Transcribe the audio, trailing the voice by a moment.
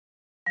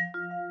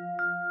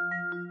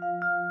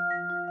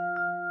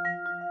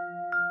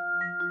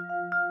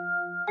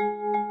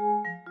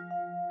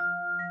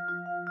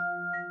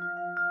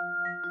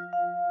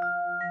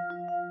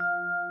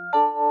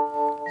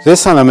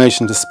This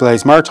animation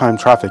displays maritime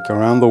traffic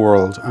around the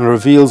world and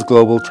reveals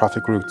global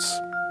traffic routes.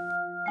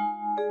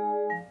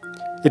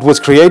 It was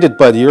created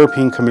by the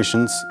European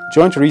Commission's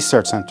Joint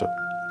Research Centre,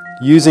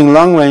 using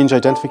long-range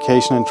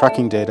identification and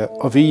tracking data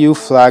of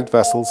EU-flagged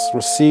vessels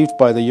received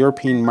by the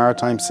European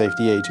Maritime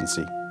Safety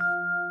Agency.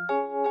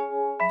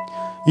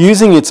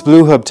 Using its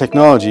Blue Hub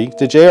technology,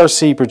 the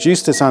JRC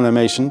produced this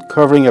animation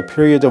covering a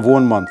period of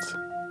 1 month.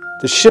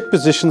 The ship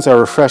positions are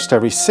refreshed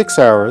every 6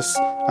 hours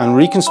and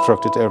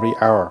reconstructed every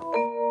hour.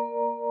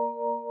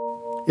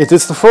 It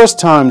is the first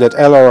time that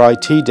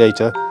LRIT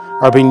data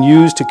are being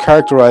used to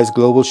characterize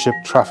global ship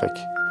traffic.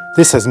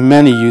 This has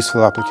many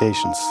useful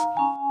applications.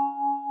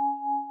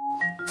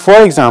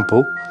 For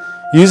example,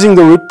 using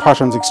the route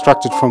patterns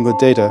extracted from the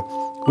data,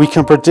 we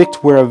can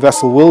predict where a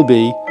vessel will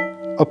be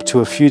up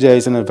to a few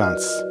days in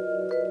advance.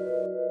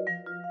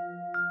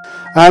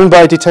 And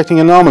by detecting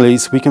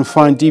anomalies, we can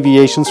find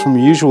deviations from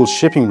usual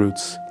shipping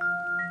routes,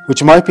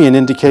 which might be an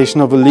indication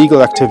of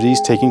illegal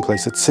activities taking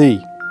place at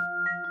sea.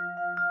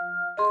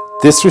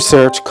 This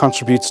research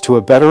contributes to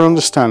a better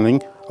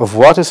understanding of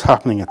what is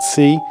happening at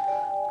sea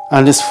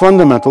and is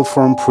fundamental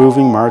for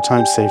improving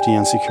maritime safety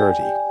and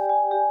security.